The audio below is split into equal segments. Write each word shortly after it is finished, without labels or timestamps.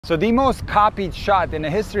So the most copied shot in the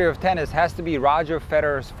history of tennis has to be Roger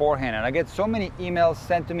Federer's forehand. And I get so many emails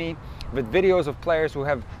sent to me with videos of players who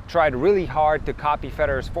have tried really hard to copy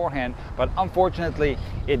Federer's forehand, but unfortunately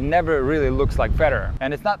it never really looks like Federer.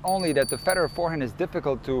 And it's not only that the Federer forehand is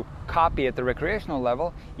difficult to copy at the recreational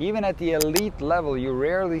level, even at the elite level you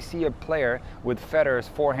rarely see a player with Federer's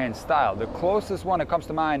forehand style. The closest one that comes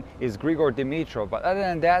to mind is Grigor Dimitrov, but other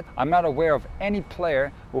than that I'm not aware of any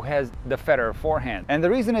player who has the Federer forehand. And the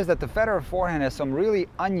reason is that the Federer forehand has some really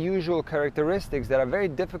unusual characteristics that are very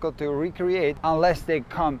difficult to recreate unless they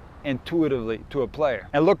come intuitively to a player.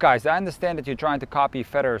 And look guys, I understand that you're trying to copy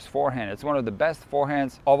Federer's forehand. It's one of the best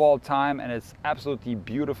forehands of all time and it's absolutely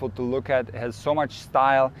beautiful to look at. It has so much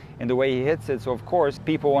style in the way he hits it, so of course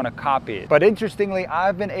people want to copy it. But interestingly,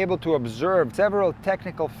 I've been able to observe several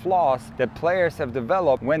technical flaws that players have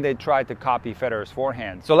developed when they try to copy Federer's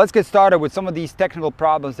forehand. So let's get started with some of these technical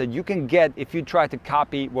problems that you can get if you try to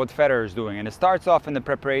copy what Federer is doing. And it starts off in the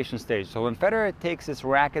preparation stage. So when Federer takes his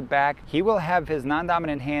racket back, he will have his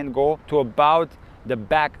non-dominant hand go to about the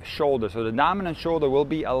back shoulder. So the dominant shoulder will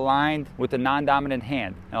be aligned with the non-dominant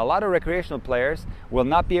hand. And a lot of recreational players will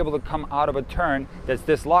not be able to come out of a turn that's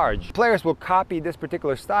this large. Players will copy this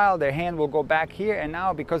particular style, their hand will go back here, and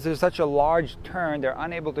now because there's such a large turn, they're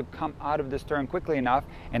unable to come out of this turn quickly enough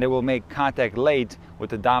and they will make contact late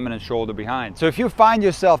with the dominant shoulder behind. So if you find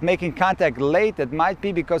yourself making contact late, that might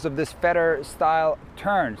be because of this Federer style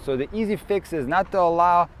turn. So the easy fix is not to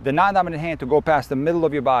allow the non-dominant hand to go past the middle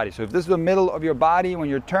of your body. So if this is the middle of your body when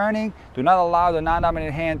you're turning, do not allow the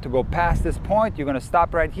non-dominant hand to go past this point. You're going to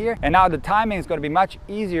stop right here, and now the timing is going to be much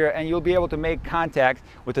easier and you'll be able to make contact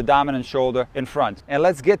with the dominant shoulder in front. And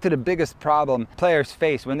let's get to the biggest problem players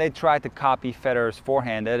face when they try to copy Federer's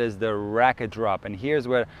forehand. That is the racket drop, and here's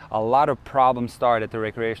where a lot of problems start at the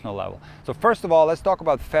recreational level. So first of all, let's talk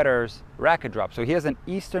about Federer's racket drop. So he has an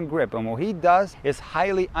Eastern grip, and what he does is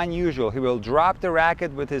highly unusual. He will drop the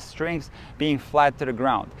racket with his strings being flat to the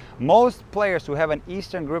ground. Most players who have an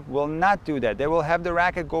Eastern grip will not do that. They will have the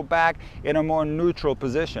racket go back in a more neutral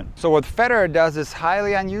position. So what Federer does is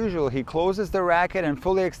highly unusual. He closes the racket and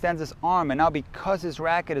fully extends his arm, and now because his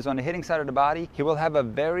racket is on the hitting side of the body, he will have a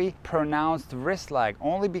very pronounced wrist lag,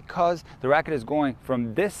 only because the racket is going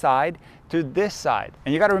from this side to this side.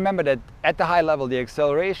 And you got to remember that at the high level, the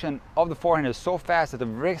acceleration of the forehand is so fast that the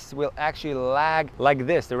wrist will actually lag like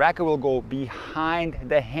this. The racket will go behind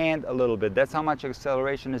the hand a little bit. That's how much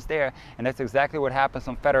acceleration is there, and that's exactly what happens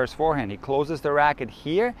on Federer's forehand. He closes the racket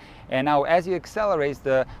here, and now as he accelerates,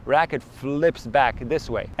 the racket flips back this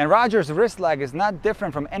way. And Roger's wrist lag is not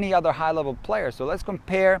different from any other high-level player. So let's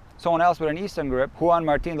compare someone else with an Eastern grip, Juan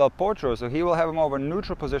Martín del Potro. So he will have a more of a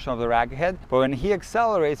neutral position of the racket head, but when he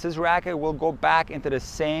accelerates, his racket will go back into the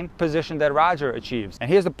same position that Roger achieves. And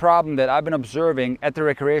here's the problem that I've been observing at the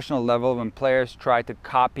recreational level when players try to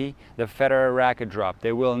copy the Federer racket drop.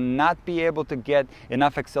 They will not be able to get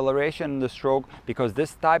enough acceleration in the stroke because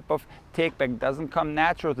this type of take back doesn't come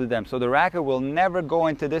natural to them. So the racket will never go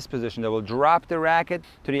into this position. They will drop the racket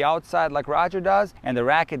to the outside like Roger does, and the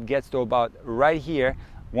racket gets to about right here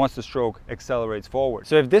once the stroke accelerates forward.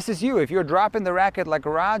 So if this is you, if you're dropping the racket like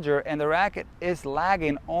Roger and the racket is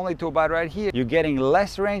lagging only to about right here, you're getting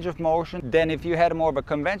less range of motion than if you had more of a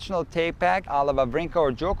conventional take back a la Wawrinka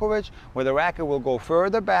or Djokovic, where the racket will go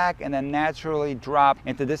further back and then naturally drop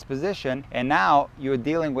into this position, and now you're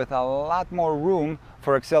dealing with a lot more room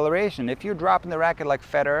for acceleration. If you're dropping the racket like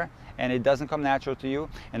Federer and it doesn't come natural to you,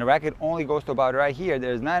 and the racket only goes to about right here,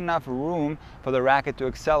 there's not enough room for the racket to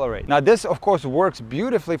accelerate. Now this of course works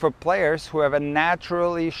beautifully for players who have a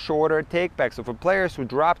naturally shorter take back. So for players who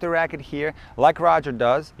drop the racket here like Roger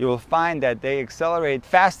does, you will find that they accelerate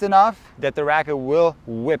fast enough that the racket will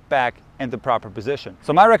whip back into proper position.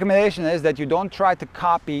 So my recommendation is that you don't try to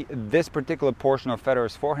copy this particular portion of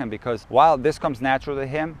Federer's forehand, because while this comes natural to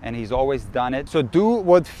him and he's always done it, so do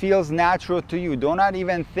what feels natural to you. Do not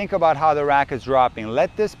even think about how the racket's dropping.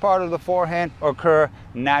 Let this part of the forehand occur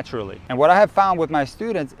naturally. And what I have found with my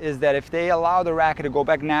students is that if they allow the racket to go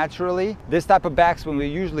back naturally, this type of backswing will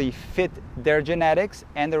usually fit their genetics,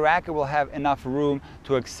 and the racket will have enough room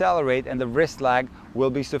to accelerate and the wrist lag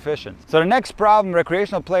will be sufficient. So the next problem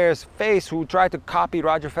recreational players face who try to copy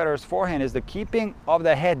Roger Federer's forehand is the keeping of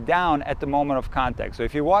the head down at the moment of contact. So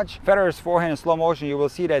if you watch Federer's forehand in slow motion, you will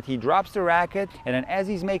see that he drops the racket, and then as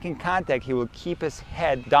he's making contact, he will keep his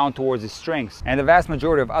head down towards his strings. And the vast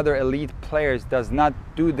majority of other elite players does not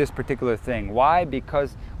do this particular thing. Why?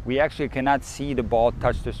 Because we actually cannot see the ball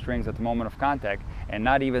touch the strings at the moment of contact, and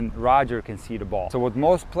not even Roger can see the ball. So what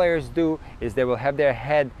most players do is they will have their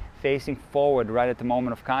head facing forward right at the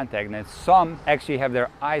moment of contact, and some actually have their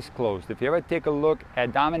eyes closed. If you ever take a look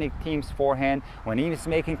at Dominic Thiem's forehand, when he's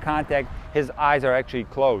making contact, his eyes are actually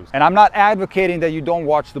closed. And I'm not advocating that you don't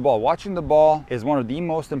watch the ball. Watching the ball is one of the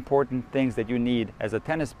most important things that you need as a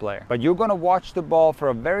tennis player. But you're going to watch the ball for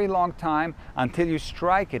a very long time until you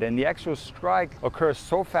strike it, and the actual strike occurs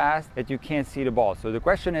so fast that you can't see the ball. So the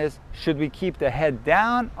question is, should we keep the head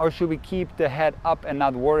down or should we keep the head up and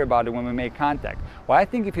not worry about it when we make contact? Well, I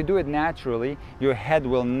think if you do it naturally, your head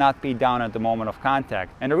will not be down at the moment of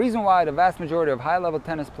contact. And the reason why the vast majority of high-level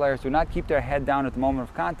tennis players do not keep their head down at the moment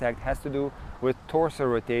of contact has to do with torso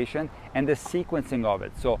rotation and the sequencing of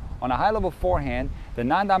it. So on a high-level forehand, the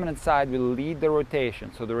non-dominant side will lead the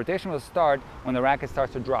rotation. So the rotation will start when the racket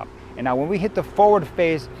starts to drop. And now when we hit the forward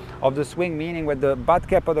face of the swing, meaning when the butt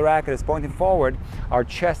cap of the racket is pointing forward, our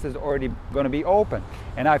chest is already going to be open.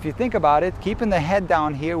 And now if you think about it, keeping the head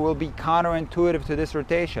down here will be counterintuitive to this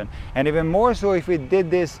rotation. And even more so if we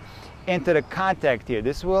did this into the contact here.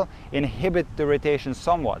 This will inhibit the rotation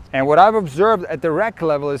somewhat. And what I've observed at the rec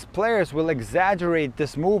level is players will exaggerate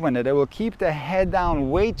this movement, that they will keep the head down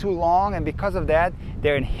way too long, and because of that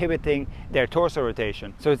they're inhibiting their torso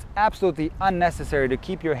rotation. So it's absolutely unnecessary to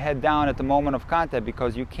keep your head down at the moment of contact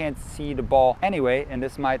because you can't see the ball anyway, and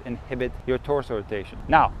this might inhibit your torso rotation.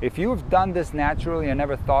 Now, if you've done this naturally and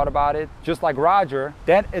never thought about it, just like Roger,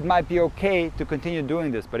 then it might be okay to continue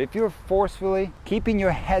doing this. But if you're forcefully keeping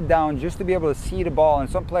your head down just to be able to see the ball, and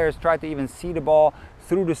some players try to even see the ball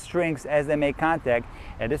through the strings as they make contact,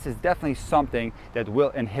 and this is definitely something that will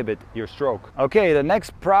inhibit your stroke. Okay, the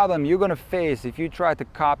next problem you're going to face if you try to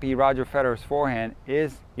copy Roger Federer's forehand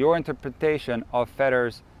is your interpretation of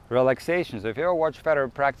Federer's relaxation. So if you ever watch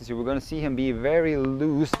Federer practice, you were going to see him be very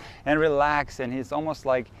loose and relaxed, and it's almost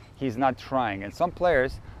like he's not trying. And some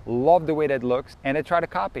players love the way that looks and they try to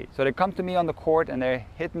copy. So they come to me on the court and they're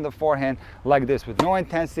hitting the forehand like this with no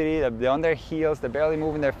intensity. They're on their heels, they're barely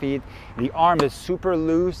moving their feet. The arm is super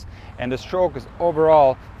loose and the stroke is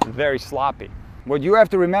overall very sloppy. What you have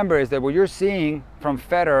to remember is that what you're seeing from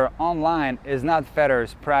Federer online is not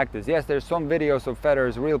Federer's practice. Yes, there's some videos of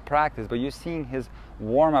Federer's real practice, but you're seeing his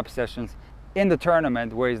warm-up sessions in the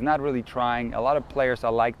tournament where he's not really trying. A lot of players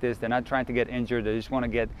are like this. They're not trying to get injured. They just want to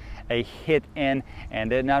get a hit in,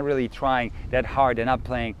 and they're not really trying that hard. They're not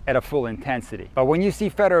playing at a full intensity. But when you see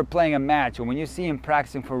Federer playing a match, and when you see him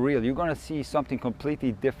practicing for real, you're going to see something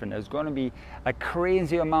completely different. There's going to be a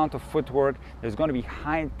crazy amount of footwork. There's going to be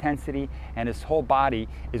high intensity, and his whole body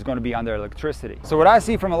is going to be under electricity. So what I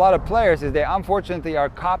see from a lot of players is they unfortunately are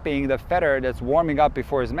copying the Federer that's warming up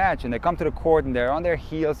before his match, and they come to the court and they're on their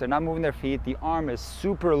heels, they're not moving their feet. The arm is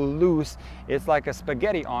super loose. It's like a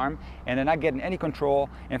spaghetti arm, and they're not getting any control.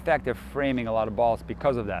 In fact, they're framing a lot of balls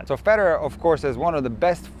because of that. So Federer, of course, has one of the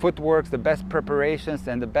best footworks, the best preparations,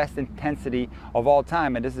 and the best intensity of all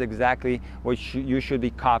time, and this is exactly what you should be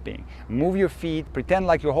copying. Move your feet, pretend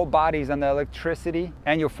like your whole body is under electricity,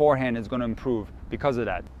 and your forehand is going to improve because of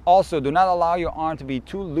that. Also, do not allow your arm to be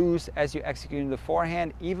too loose as you execute the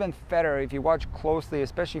forehand. Even Federer, if you watch closely,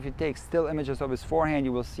 especially if you take still images of his forehand,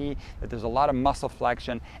 you will see that there's a lot of muscle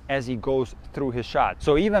flexion as he goes through his shot.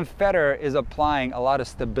 So even Federer is applying a lot of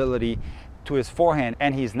stability to his forehand,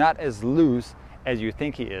 and he's not as loose as you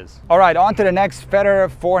think he is. All right, on to the next Federer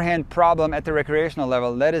forehand problem at the recreational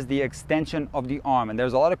level. That is the extension of the arm, and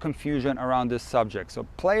there's a lot of confusion around this subject. So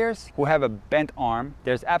players who have a bent arm,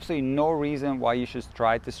 there's absolutely no reason why you should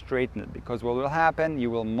try to straighten it, because what will happen, you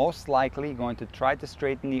will most likely going to try to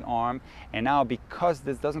straighten the arm, and now because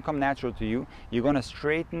this doesn't come natural to you, you're going to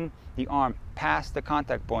straighten the arm past the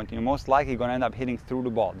contact point, and you're most likely going to end up hitting through the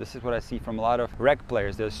ball. This is what I see from a lot of rec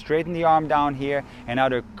players. They'll straighten the arm down here, and now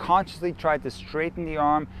they're consciously trying to straighten the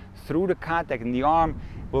arm through the contact, and the arm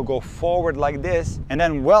will go forward like this, and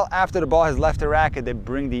then well after the ball has left the racket, they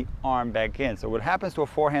bring the arm back in. So what happens to a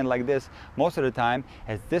forehand like this most of the time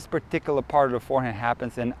is this particular part of the forehand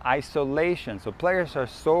happens in isolation. So players are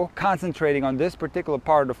so concentrating on this particular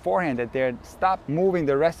part of the forehand that they stop moving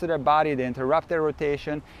the rest of their body, they interrupt their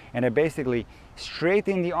rotation, and they're basically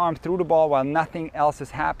straightening the arm through the ball while nothing else is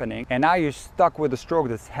happening, and now you're stuck with a stroke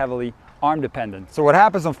that's heavily arm dependent. So what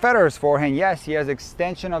happens on Federer's forehand, yes, he has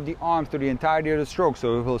extension of the arm through the entirety of the stroke,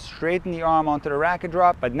 so he will straighten the arm onto the racket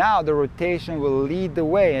drop, but now the rotation will lead the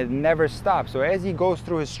way and it never stops. So as he goes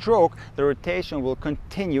through his stroke, the rotation will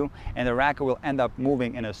continue and the racket will end up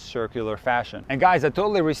moving in a circular fashion. And guys, I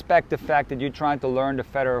totally respect the fact that you're trying to learn the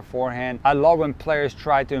Federer forehand. I love when players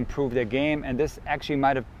try to improve their game, and this actually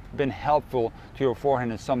might have been helpful to your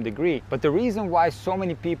forehand in some degree. But the reason why so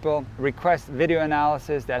many people request video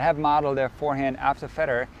analysis that have modeled their forehand after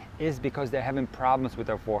Federer is because they're having problems with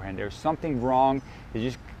their forehand. There's something wrong, they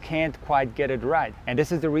just can't quite get it right. And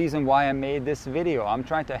this is the reason why I made this video. I'm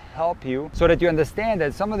trying to help you so that you understand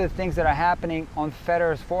that some of the things that are happening on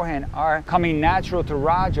Federer's forehand are coming natural to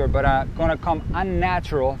Roger, but are gonna come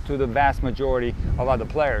unnatural to the vast majority of other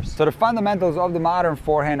players. So the fundamentals of the modern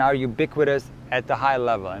forehand are ubiquitous at the high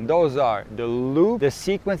level, and those are the loop, the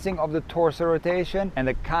sequencing of the torso rotation, and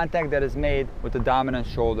the contact that is made with the dominant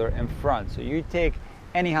shoulder in front. So you take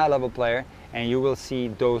any high level player and you will see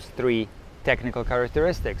those three technical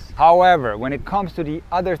characteristics. However, when it comes to the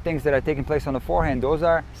other things that are taking place on the forehand, those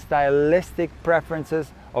are stylistic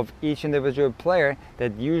preferences of each individual player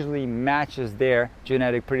that usually matches their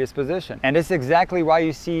genetic predisposition. And this is exactly why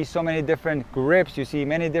you see so many different grips, you see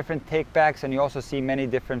many different takebacks, and you also see many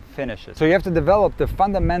different finishes. So you have to develop the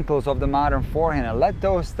fundamentals of the modern forehand and let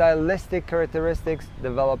those stylistic characteristics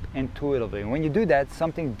develop intuitively. And when you do that,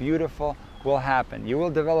 something beautiful will happen. You will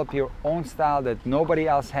develop your own style that nobody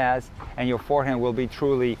else has, and your forehand will be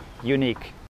truly unique.